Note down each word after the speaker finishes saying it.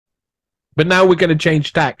But now we're going to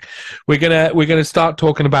change tack. We're gonna start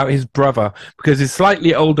talking about his brother, because his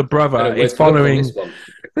slightly older brother is following.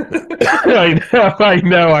 I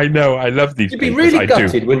know. I love these. You'd be papers. really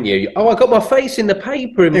gutted, wouldn't you? Oh, I got my face in the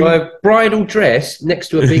paper in my bridal dress next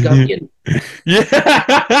to a big onion. Yeah.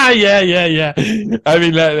 I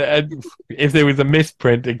mean, if there was a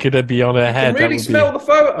misprint, it could be on her head. You can really smell the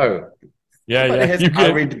photo. Yeah.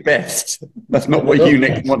 I read best. That's not what you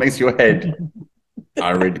want next to your head.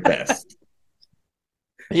 I read best.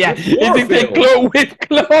 Yeah, with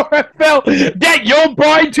chlorophyll. Get your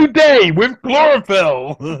bride today with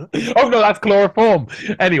chlorophyll. Oh no, that's chloroform.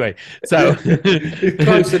 Anyway, so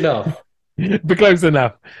close enough. But close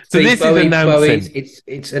enough. So See, this Bowie, is announcing.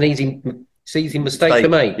 It's an easy mistake to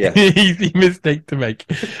make. Yeah. Easy mistake to make.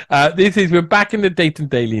 We're back in the Dayton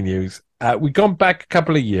Daily News. We've gone back a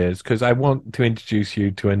couple of years because I want to introduce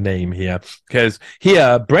you to a name here. Because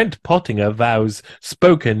here, Brent Pottinger vows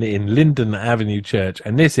spoken in Linden Avenue Church.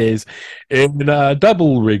 And this is in a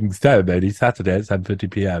double ring ceremony Saturday at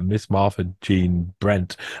 7:30 p.m. Miss Martha Jean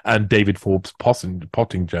Brent and David Forbes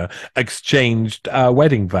Pottinger exchanged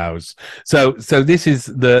wedding vows. So this is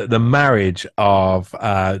the marriage of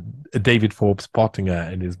David Forbes Pottinger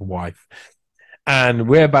and his wife. And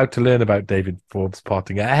we're about to learn about David Forbes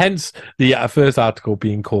Pottinger, hence the first article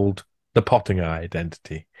being called The Pottinger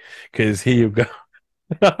Identity. Because here you go.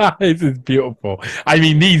 This is beautiful. I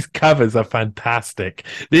mean, these covers are fantastic.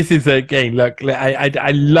 This is, again, look,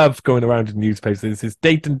 I love going around in newspapers. This is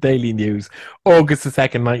Dayton Daily News, August the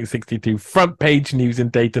 2nd, 1962. Front page news in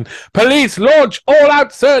Dayton. Police launch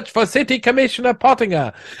all-out search for City Commissioner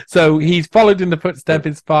Pottinger. So he's followed in the footsteps of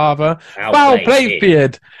his father. Foul play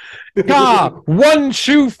beard. Car, one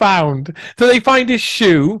shoe found. So they find his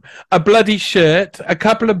shoe, a bloody shirt, a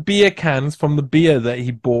couple of beer cans from the beer that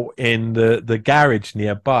he bought in the garage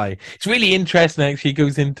nearby. It's really interesting, actually. He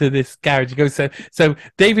goes into this garage. He goes, so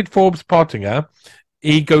David Forbes Pottinger,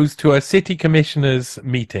 he goes to a city commissioner's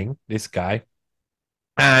meeting, this guy.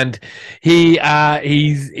 And he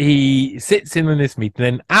sits in on this meeting.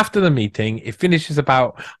 Then after the meeting, it finishes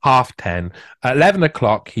about 10:30. At 11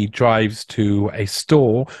 o'clock, he drives to a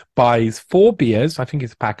store, buys 4 beers. I think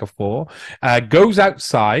it's a pack of 4. Goes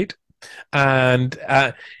outside, and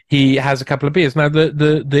he has a couple of beers. Now,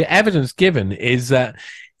 the evidence given is that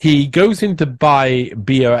he goes in to buy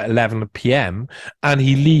beer at 11 p.m. and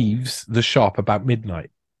he leaves the shop about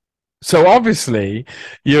midnight. So obviously,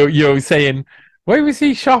 you're saying, why was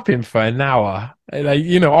he shopping for an hour? Like,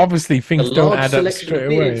 obviously things don't add up straight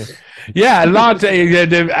away. Yeah, a large.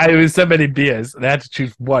 There was so many beers. They had to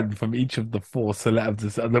choose one from each of the 4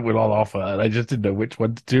 celebs that will all offer, and I just didn't know which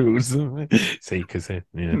one to choose. See, because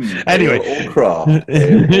anyway, all craft.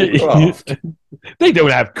 Craft. They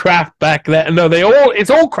don't have craft back then. No, it's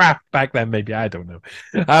all craft back then. Maybe, I don't know.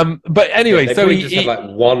 But anyway, they so he just have like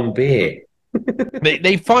one beer.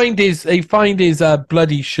 They find his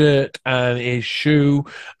bloody shirt and his shoe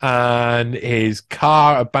and his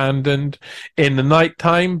car abandoned in the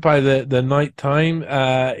nighttime. By the nighttime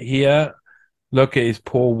here. Look at his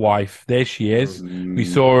poor wife. There she is. We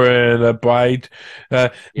saw her in a bride.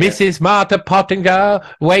 Mrs. Martha Pottinger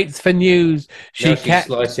waits for news. She kept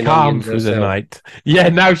calm through the night. Yeah,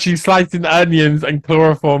 now she's slicing onions and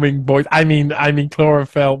chloroforming boys. I mean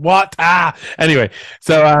chlorophyll. What? Anyway,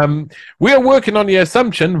 so we are working on the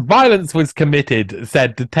assumption violence was committed,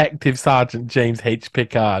 said Detective Sergeant James H.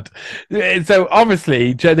 Picard. So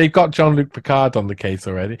obviously they've got Jean-Luc Picard on the case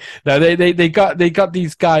already. Now they got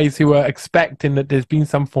these guys who are expecting that there's been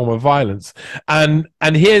some form of violence, and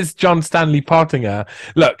here's John Stanley Pottinger.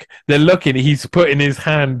 Look, they're looking. He's putting his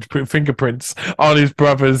fingerprints on his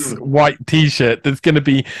brother's white T-shirt that's going to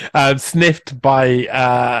be sniffed by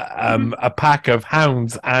a pack of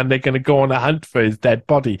hounds, and they're going to go on a hunt for his dead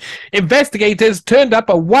body. Investigators turned up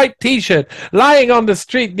a white T-shirt lying on the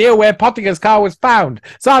street near where Pottinger's car was found.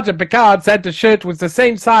 Sergeant Picard said the shirt was the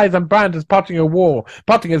same size and brand as Pottinger wore.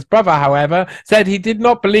 Pottinger's brother, however, said he did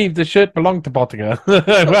not believe the shirt belonged to Pottinger.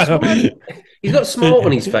 He's got smart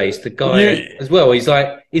on his face, the guy, as well. He's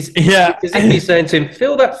like, as if he's saying to him,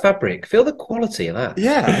 feel that fabric, feel the quality of that.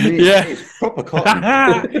 Yeah, I mean, it's proper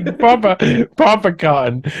cotton. proper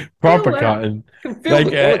cotton. Proper cotton. Feel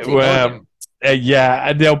the quality. Yeah,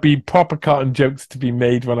 and there'll be proper cotton jokes to be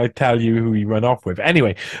made when I tell you who he ran off with.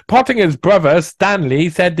 Anyway, Pottinger's brother, Stanley,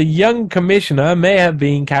 said the young commissioner may have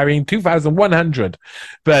been carrying $2,100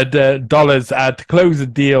 dollars to close a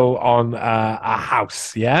deal on a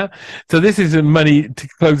house, yeah? So this is money to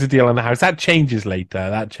close a deal on a house. That changes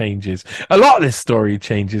later. That changes. A lot of this story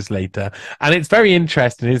changes later. And it's very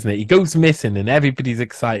interesting, isn't it? He goes missing and everybody's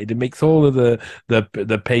excited. It makes all of the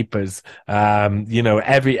papers.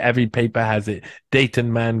 Every paper has it.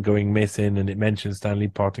 Dayton man going missing, and it mentions Stanley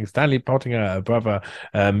Pottinger. Stanley Pottinger, a brother,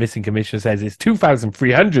 missing commissioner, says it's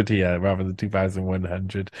 2,300 here rather than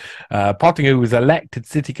 2,100. Pottinger, who was elected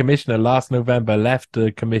city commissioner last November, left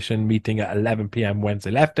the commission meeting at 11 p.m.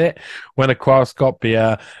 Wednesday. Left it, went across, got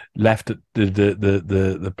beer, left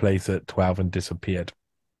the place at 12 and disappeared.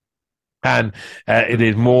 And it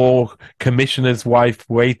is more commissioner's wife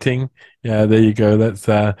waiting. Yeah, there you go. That's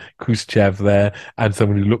Khrushchev there, and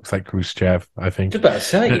someone who looks like Khrushchev, I think. I was about to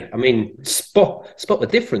say, I mean, spot the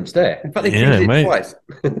difference there. In fact, they printed it twice.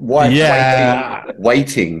 Wife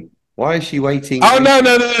waiting. Why is she waiting? Oh no,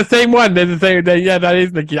 they're the same one. They're the same. Yeah, that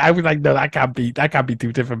is Nikita. I was like, no, that can't be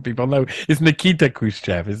two different people. No, it's Nikita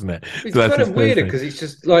Khrushchev, isn't it? It's kind of weirder because it's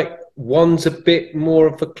just like one's a bit more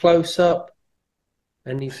of a close up.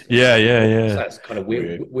 And he's So that's kind of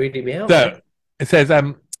weirding me out. So it says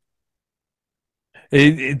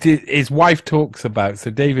his wife talks about, so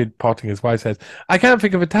David Pottinger's wife says, I can't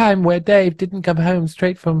think of a time where Dave didn't come home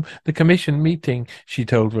straight from the commission meeting, she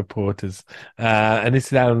told reporters. And this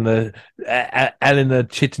is Eleanor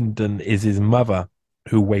Chittenden is his mother,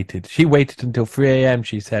 who waited. She waited until 3 a.m.,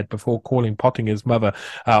 she said, before calling Pottinger's mother.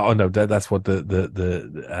 That's what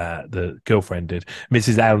the girlfriend did.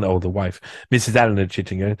 Mrs. Eleanor, or the wife, Mrs. Eleanor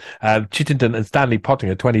Chittenden. Chittenden and Stanley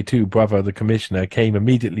Pottinger, 22, brother of the commissioner, came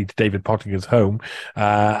immediately to David Pottinger's home.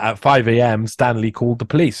 At 5 a.m., Stanley called the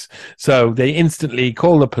police. So they instantly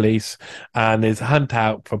call the police, and there's a hunt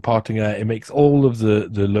out for Pottinger. It makes all of the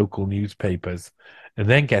local newspapers. And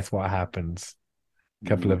then guess what happens?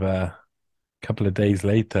 Couple of days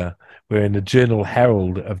later, we're in the Journal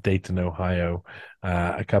Herald of Dayton, Ohio,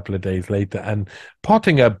 a couple of days later, and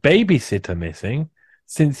Pottinger babysitter missing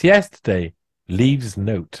since yesterday, leaves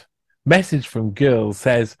note. Message from girl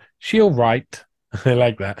says she'll write. I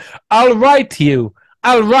like that. I'll write you,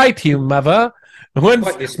 mother. Quite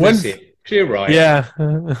dismissive. She'll write. Yeah.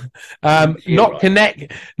 Not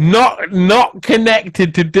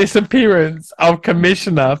connected to disappearance of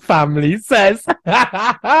commissioner, family says.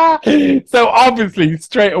 So obviously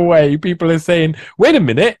straight away people are saying, wait a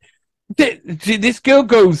minute, this girl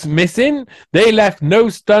goes missing. They left no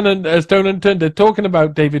stone unturned. They're talking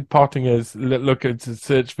about David Pottinger's look at the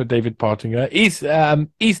search for David Pottinger. East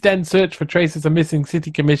End search for traces of missing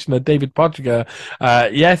city commissioner David Pottinger.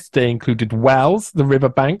 Yesterday included wells, the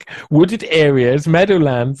riverbank, wooded areas,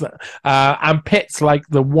 meadowlands, and pits like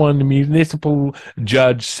the one municipal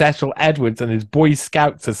judge Cecil Edwards and his Boy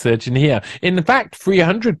Scouts are searching here. In fact,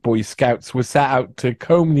 300 Boy Scouts were set out to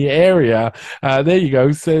comb the area. There you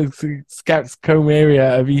go. So Scouts comb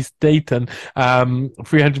area of East Dayton.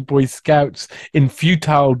 300 Boy Scouts in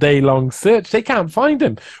futile day-long search. They can't find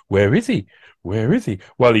him. Where is he? Well,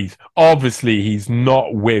 he's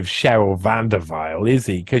not with Cheryl Vanderveil, is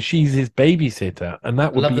he? Because she's his babysitter, and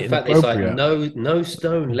that would be inappropriate. It's like no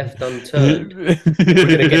stone left unturned. We're going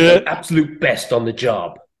to get the absolute best on the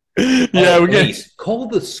job. Yeah, please call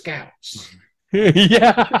the Scouts.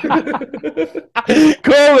 Yeah,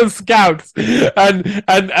 call the Scouts, and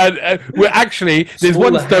well, actually, there's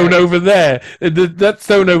one stone over there. That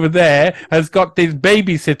stone over there has got this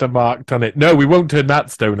babysitter marked on it. No, we won't turn that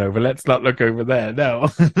stone over. Let's not look over there. No,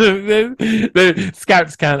 the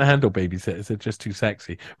Scouts can't handle babysitters. They're just too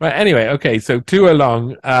sexy. Right. Anyway, okay. So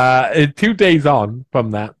 2 days on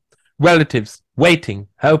from that, relatives waiting,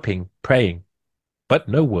 hoping, praying, but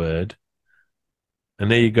no word. And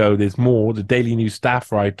there you go. There's more. The Daily News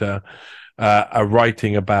staff writer are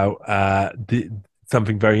writing about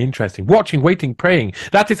something very interesting. Watching, waiting, praying.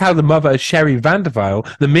 That is how the mother, Sherry Vanderveil,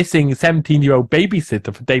 the missing 17-year-old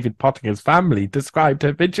babysitter for David Pottinger's family, described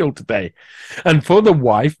her vigil today. And for the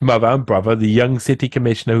wife, mother, and brother, the young city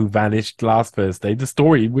commissioner who vanished last Thursday, the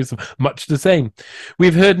story was much the same.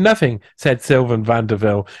 We've heard nothing, said Sylvan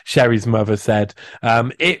Vanderveil, Sherry's mother said.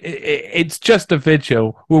 It's just a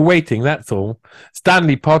vigil. We're waiting, that's all.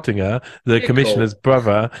 Stanley Pottinger, the commissioner's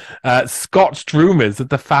brother, scotched rumours that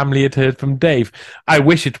the family had heard from Dave. I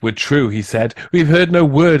wish it were true, he said. We've heard no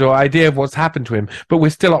word or idea of what's happened to him, but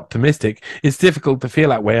we're still optimistic. It's difficult to feel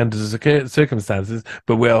that way under the circumstances,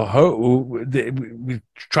 but we're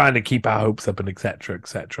trying to keep our hopes up and etc.,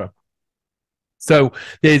 etc. So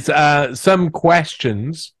there's some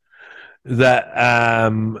questions that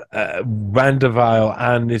Vanderville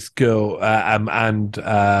and this girl and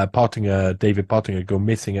Pottinger, David Pottinger, go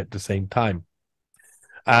missing at the same time.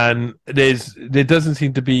 And there doesn't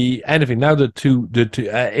seem to be anything now. The two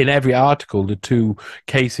in every article, the two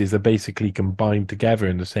cases are basically combined together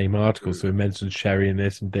in the same article. So it mentions Sherry in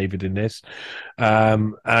this and David in this,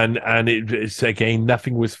 and it's again,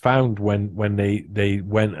 nothing was found when they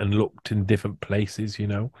went and looked in different places.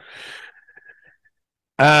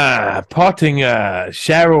 Pottinger,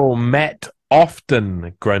 Cheryl met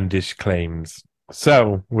often, Grundish claims.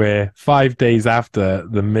 So we're 5 days after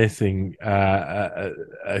the missing, a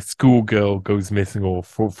schoolgirl goes missing, or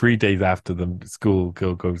 3 days after the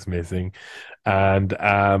schoolgirl goes missing. And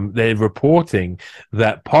they're reporting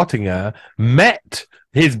that Pottinger met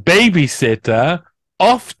his babysitter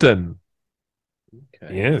often.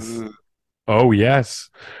 Okay. Yes. Oh, yes.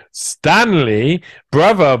 Stanley,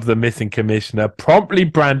 brother of the missing commissioner, promptly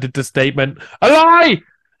branded the statement a lie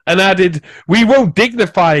and added, "We won't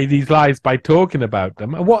dignify these lies by talking about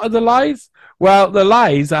them." And what are the lies? Well, the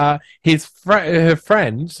lies are her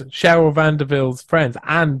friends, Cheryl Vanderville's friends,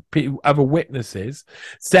 and other witnesses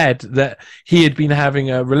said that he had been having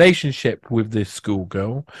a relationship with this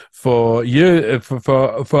schoolgirl for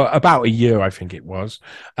about a year, I think it was,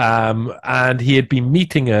 and he had been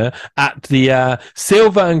meeting her at the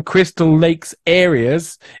Silver and Crystal Lakes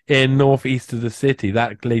areas in northeast of the city.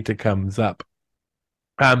 That later comes up.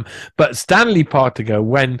 But Stanley Pottinger,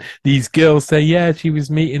 when these girls say, yeah, she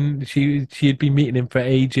had been meeting him for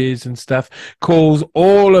ages and stuff, calls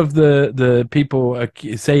all of the people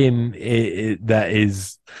saying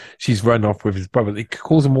she's run off with his brother. He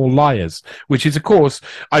calls them all liars, which is, of course,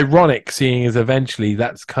 ironic, seeing as eventually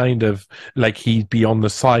that's kind of like he'd be on the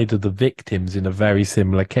side of the victims in a very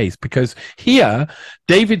similar case. Because here,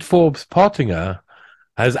 David Forbes Pottinger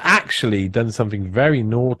has actually done something very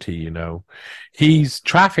naughty, He's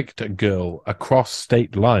trafficked a girl across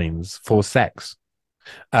state lines for sex,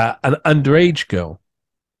 an underage girl,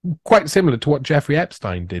 quite similar to what Jeffrey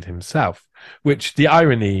Epstein did himself, which the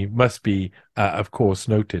irony must be, of course,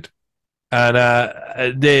 noted. And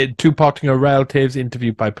the two Pottinger relatives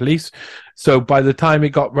interviewed by police. So by the time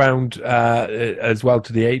it got round as well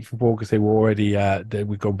to the 8th of August, they were already,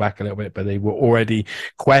 we go back a little bit, but they were already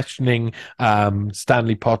questioning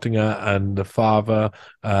Stanley Pottinger and the father,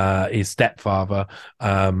 his stepfather,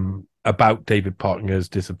 about David Pottinger's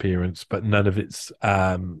disappearance, but none of it's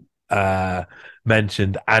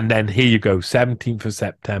mentioned. And then here you go, 17th of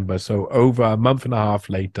September. So over a month and a half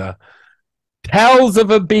later, tells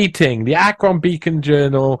of a beating. The Akron Beacon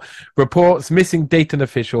Journal reports missing Dayton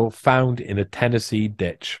official found in a Tennessee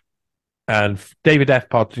ditch. And David F.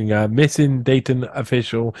 Pottinger, missing Dayton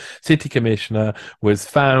official, city commissioner, was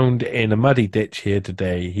found in a muddy ditch here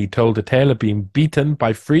today. He told a tale of being beaten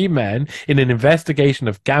by 3 men in an investigation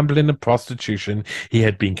of gambling and prostitution he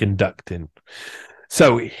had been conducting.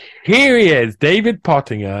 So here he is. David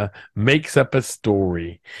Pottinger makes up a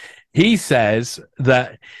story. He says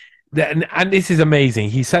that, and this is amazing.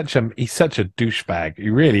 He's such a douchebag. He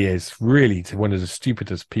really is, really one of the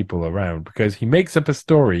stupidest people around, because he makes up a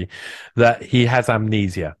story that he has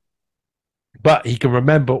amnesia, but he can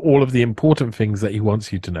remember all of the important things that he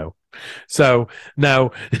wants you to know. So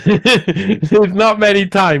now there's not many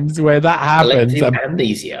times where that happens.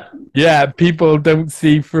 Amnesia. Yeah, people don't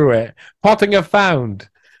see through it. Pottinger found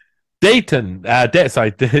David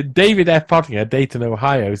F. Pottinger, Dayton,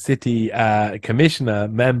 Ohio, city commissioner,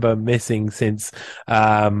 member missing since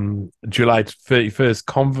July 31st,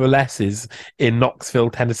 convalesces in Knoxville,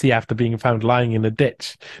 Tennessee, after being found lying in a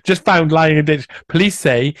ditch. Just found lying in a ditch. Police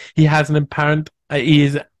say he is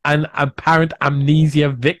an apparent amnesia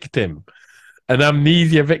victim. An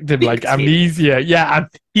amnesia victim, like amnesia. Yeah,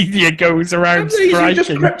 amnesia goes around striking.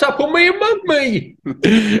 Just crept up on me and mugged me.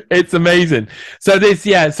 It's amazing. So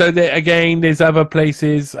again, there's other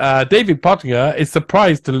places. David Pottinger is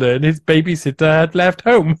surprised to learn his babysitter had left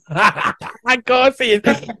home. Of course he is.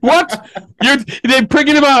 What? They're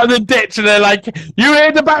bringing him out of the ditch, and they're like, "You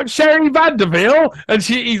heard about Sherry Vanderville?" And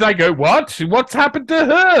he's like, "Oh, what? What's happened to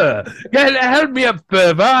her? Help me up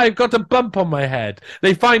further. I've got a bump on my head."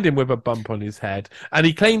 They find him with a bump on his head, and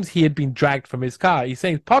he claims he had been dragged from his car. He's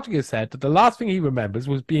saying Pottinger said that the last thing he remembers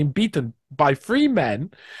was being beaten by 3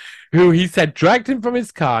 men who, he said, dragged him from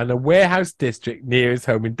his car in a warehouse district near his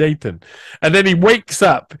home in Dayton. And then he wakes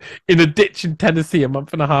up in a ditch in Tennessee a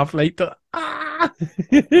month and a half later. I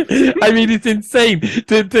mean, it's insane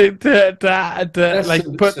to like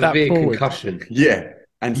put that forward. Concussion. Yeah.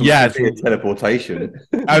 And some severe teleportation.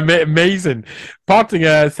 Amazing.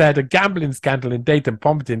 Pottinger said a gambling scandal in Dayton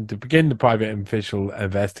prompted him to begin the private and official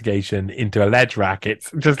investigation into alleged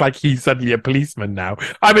rackets, just like he's suddenly a policeman now.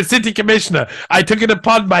 I'm a city commissioner. I took it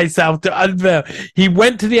upon myself to unveil. He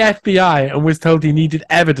went to the FBI and was told he needed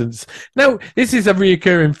evidence. Now, this is a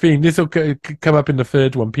reoccurring theme. This will come up in the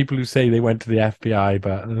third one. People who say they went to the FBI,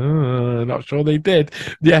 but not sure they did.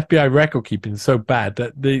 The FBI record keeping is so bad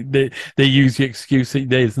that they use the excuse that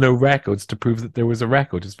there's no records to prove that there was a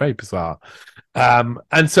record. It's very bizarre.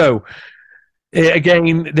 And so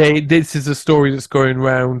again, this is a story that's going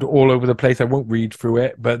around all over the place. I won't read through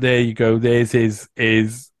it, but there you go. There's his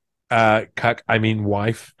cuck, I mean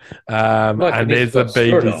wife, and there's a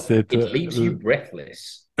babysitter. It leaves you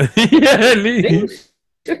breathless. Yeah, it leaves.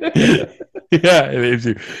 Yeah, it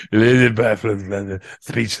leaves you breathless,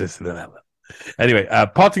 speechless. Anyway,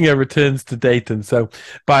 Pottinger returns to Dayton. So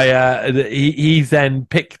he's then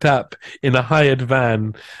picked up in a hired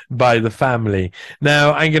van by the family.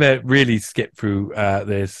 Now, I'm going to really skip through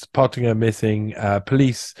this. Pottinger missing,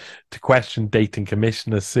 police to question Dayton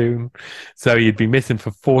commissioner soon. So he'd been missing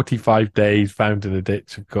for 45 days, found in a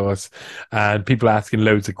ditch, of course, and people asking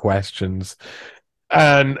loads of questions.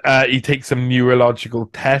 And he takes some neurological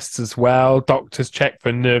tests as well. Doctors check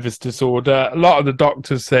for nervous disorder. A lot of the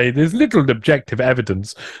doctors say there's little objective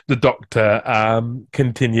evidence, the doctor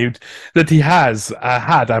continued, that he has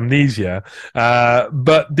had amnesia.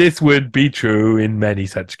 But this would be true in many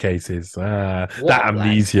such cases. That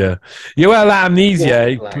amnesia. That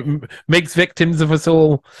amnesia makes victims of us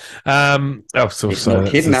all. It's not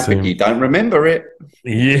kidnapping. You don't remember it.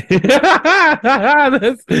 Yeah.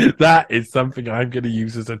 That is something I'm going to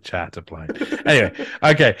use as a chat apply. Anyway,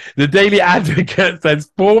 okay. The Daily Advocate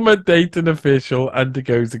says former Dayton official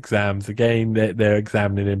undergoes exams. Again, they're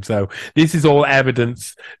examining him. So this is all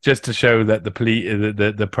evidence just to show that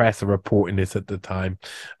the press are reporting this at the time.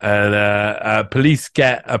 And police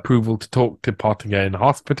get approval to talk to Pottinger in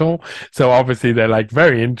hospital. So obviously they're like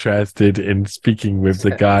very interested in speaking with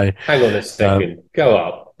the guy. Hang on a second. Go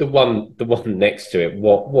up. The one next to it.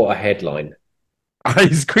 What a headline.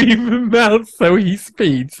 Ice cream melts, so he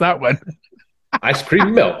speeds. That one. Ice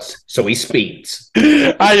cream melts, so he speeds.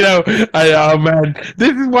 I know, man.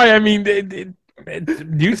 This is why I mean,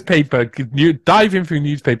 newspaper. Diving through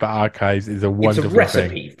newspaper archives is a wonderful thing. It's a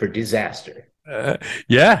recipe for disaster.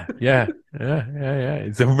 Yeah.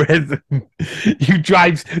 It's a you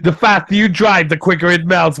drive. The faster you drive, the quicker it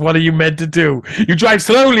melts. What are you meant to do? You drive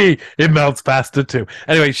slowly, it melts faster too.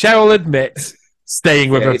 Anyway, Cheryl admits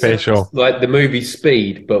staying with official. Like the movie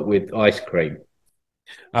Speed, but with ice cream.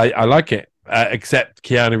 I like it, except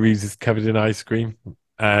Keanu Reeves is covered in ice cream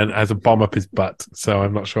and has a bomb up his butt. So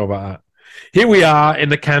I'm not sure about that. Here we are in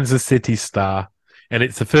the Kansas City Star. And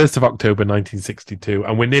it's the 1st of October, 1962.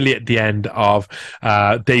 And we're nearly at the end of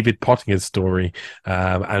David Pottinger's story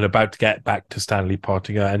and about to get back to Stanley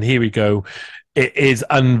Pottinger. And here we go. It is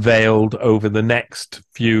unveiled over the next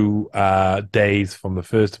few days from the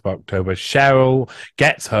 1st of October. Cheryl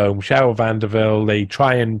gets home. Cheryl Vanderville. They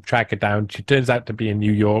try and track her down. She turns out to be in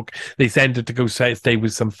New York. They send her to go stay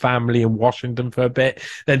with some family in Washington for a bit.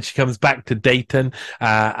 Then she comes back to Dayton.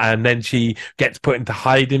 And then she gets put into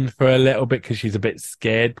hiding for a little bit because she's a bit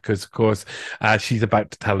scared because, of course, she's about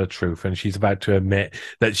to tell the truth. And she's about to admit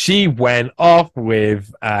that she went off with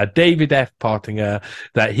David F. Pottinger,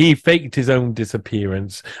 that he faked his own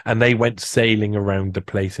disappearance, and they went sailing around the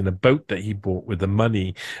place in a boat that he bought with the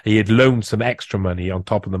money. He had loaned some extra money on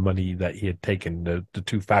top of the money that he had taken, the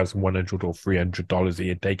 $2,100 or $300 he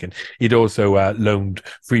had taken. He'd also loaned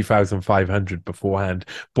 $3,500 beforehand,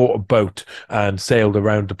 bought a boat and sailed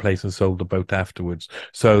around the place and sold the boat afterwards.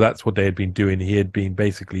 So that's what they had been doing. He had been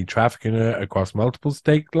basically trafficking her across multiple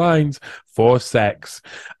state lines for sex.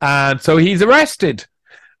 And so he's arrested.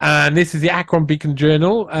 And this is the Akron Beacon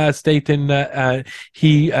Journal stating that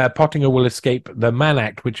Pottinger will escape the Mann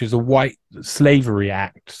Act, which is a white slavery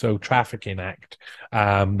act, so trafficking act,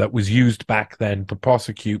 that was used back then to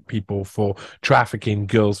prosecute people for trafficking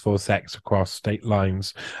girls for sex across state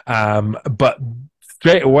lines. But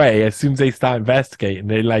straight away, as soon as they start investigating,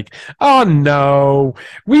 they're like, oh no,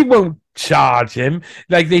 we won't charge him.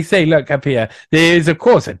 Like they say, look up here, there is of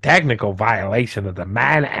course a technical violation of the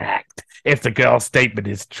Mann Act if the girl's statement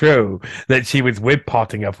is true, that she was with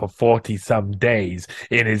Pottinger for 40-some days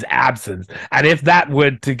in his absence. And if that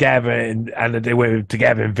were together and that they were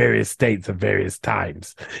together in various states at various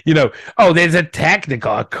times, there's a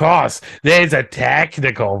technical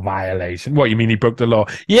violation. What, you mean he broke the law?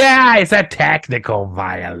 Yeah, it's a technical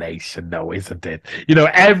violation, though, isn't it?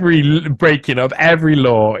 Every breaking of every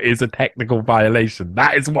law is a technical violation.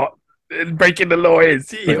 That is what breaking the law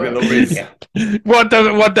is. Yeah.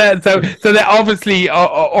 So they're obviously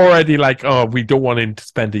already like, oh, we don't want him to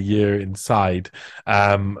spend a year inside,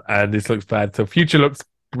 and this looks bad. So future looks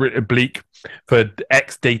bleak for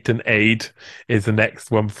ex-Dayton aide is the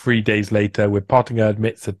next one 3 days later, where Pottinger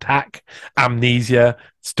admits attack, amnesia,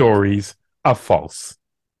 stories are false,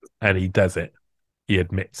 and he does it. He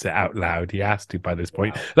admits it out loud. He has to by this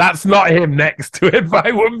point. That's not him next to it, but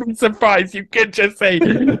I wouldn't be surprised. You could just say, I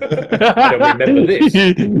don't remember this.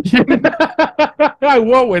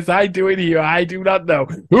 What was I doing here? I do not know.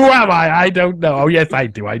 Who am I? I don't know. Oh, yes, I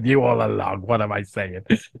do. I knew all along. What am I saying?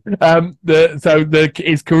 His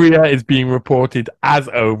career is being reported as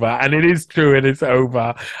over, and it is true. It is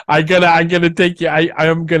over. I'm gonna take you. I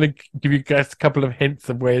am gonna give you guys a couple of hints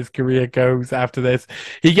of where his career goes after this.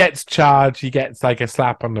 He gets charged. He gets like a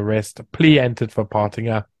slap on the wrist. A plea entered for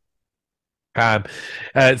Pottinger.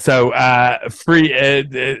 So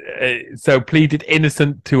pleaded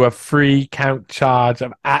innocent to a 3-count charge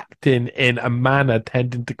of acting in a manner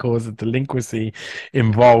tending to cause a delinquency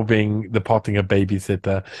involving the Pottinger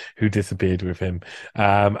babysitter who disappeared with him.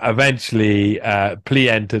 Eventually, plea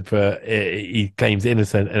entered for he claims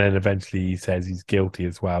innocent, and then eventually he says he's guilty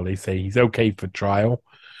as well. They say he's okay for trial.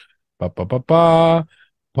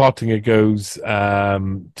 Pottinger goes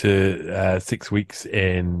to 6 weeks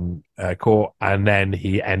in court, and then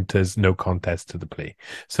he enters no contest to the plea.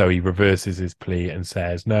 So he reverses his plea and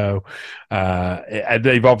says no.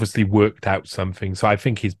 They've obviously worked out something. So I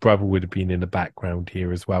think his brother would have been in the background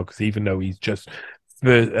here as well, because even though he's just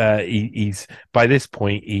he's by this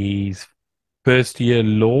point he's first year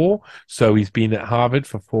law, so he's been at Harvard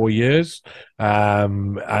for 4 years.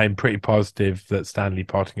 I'm pretty positive that Stanley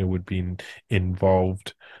Pottinger would be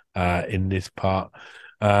involved in this part,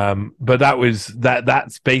 but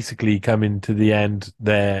that's basically coming to the end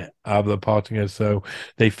there of the Pottinger. So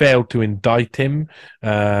they failed to indict him,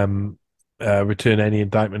 return any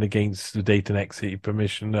indictment against the Dayton ex-city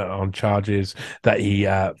commissioner on charges that he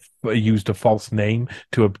used a false name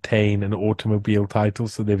to obtain an automobile title.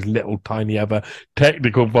 So there's little tiny other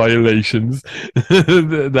technical violations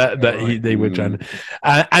they were trying to,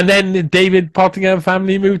 and then David Pottinger and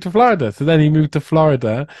family moved to Florida. So then he moved to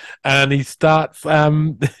Florida, and he starts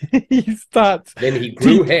then he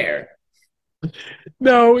grew hair.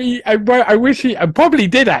 No, I wish he probably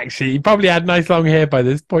did actually. He probably had nice long hair by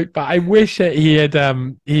this point, but I wish that he had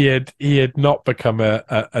not become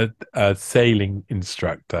a sailing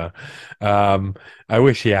instructor. I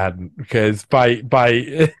wish he hadn't, because by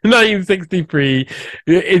 1963,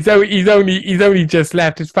 he's only just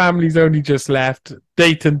left. His family's only just left.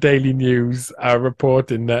 Dayton Daily News are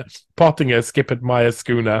reporting that Pottinger skippered Meyer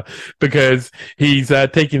schooner because he's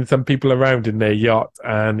taking some people around in their yacht,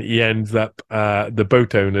 and he ends up the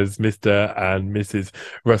boat owners, Mr. and Mrs.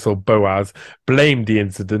 Russell Boaz, blamed the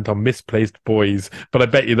incident on misplaced buoys. But I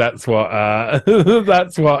bet you that's what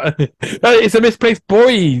it's a misplaced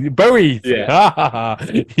buoy. Yeah.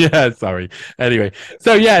 Yeah, sorry. Anyway,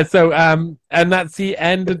 and that's the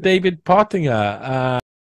end of David Pottinger.